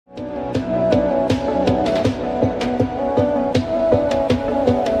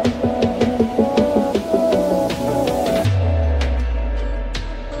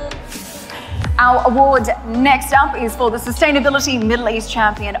award next up is for the Sustainability Middle East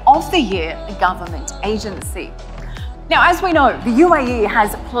Champion of the Year government agency. Now, as we know, the UAE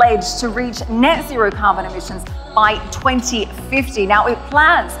has pledged to reach net zero carbon emissions by 2050. Now, it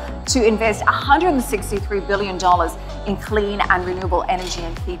plans to invest $163 billion in clean and renewable energy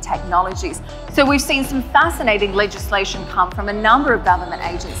and key technologies. So we've seen some fascinating legislation come from a number of government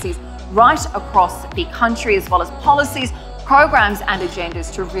agencies right across the country, as well as policies, programs and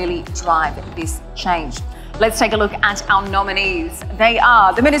agendas to really drive this change. Let's take a look at our nominees. They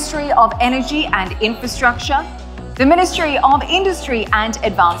are the Ministry of Energy and Infrastructure, the Ministry of Industry and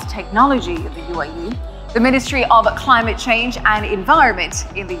Advanced Technology of the UAE, the Ministry of Climate Change and Environment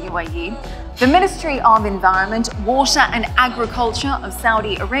in the UAE, the Ministry of Environment, Water and Agriculture of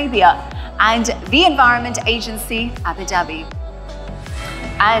Saudi Arabia, and the Environment Agency, Abu Dhabi.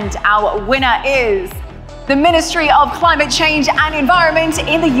 And our winner is the Ministry of Climate Change and Environment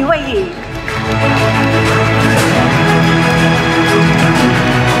in the UAE.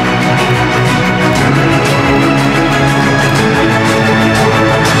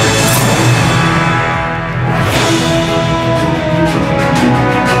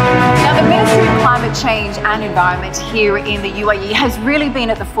 Change and environment here in the UAE has really been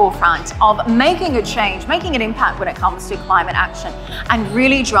at the forefront of making a change, making an impact when it comes to climate action, and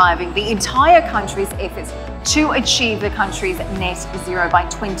really driving the entire country's efforts to achieve the country's net zero by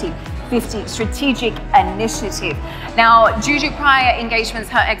 2050 strategic initiative. Now, due to prior engagements,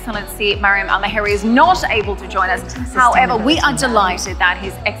 Her Excellency Mariam Al Mahiri is not able to join us. However, we are delighted that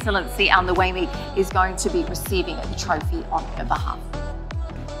His Excellency Al Nuwaimi is going to be receiving the trophy on her behalf.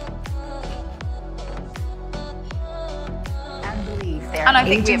 And I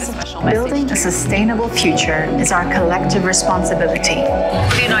think we have a special message. Building a sustainable future is our collective responsibility.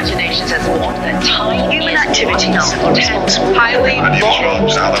 The United Nations has warned that human activities portend highly vulnerable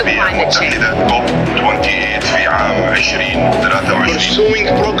to climate change. Pursuing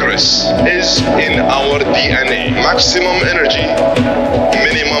progress is in our DNA. Maximum energy,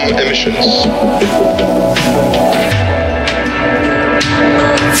 minimum emissions.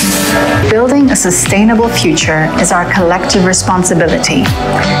 Building a sustainable future is our collective responsibility.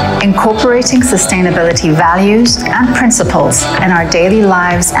 Incorporating sustainability values and principles in our daily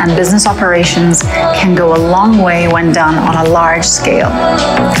lives and business operations can go a long way when done on a large scale.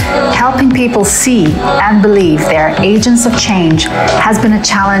 Helping people see and believe they are agents of change has been a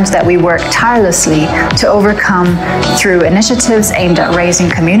challenge that we work tirelessly to overcome through initiatives aimed at raising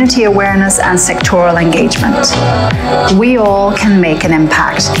community awareness and sectoral engagement. We all can make an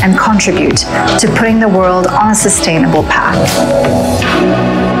impact and contribute to putting the world on a sustainable path.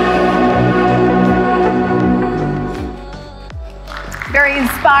 Very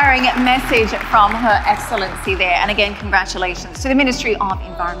inspiring message from Her Excellency there. And again, congratulations to the Ministry of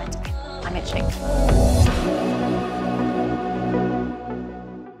Environment and Climate Change.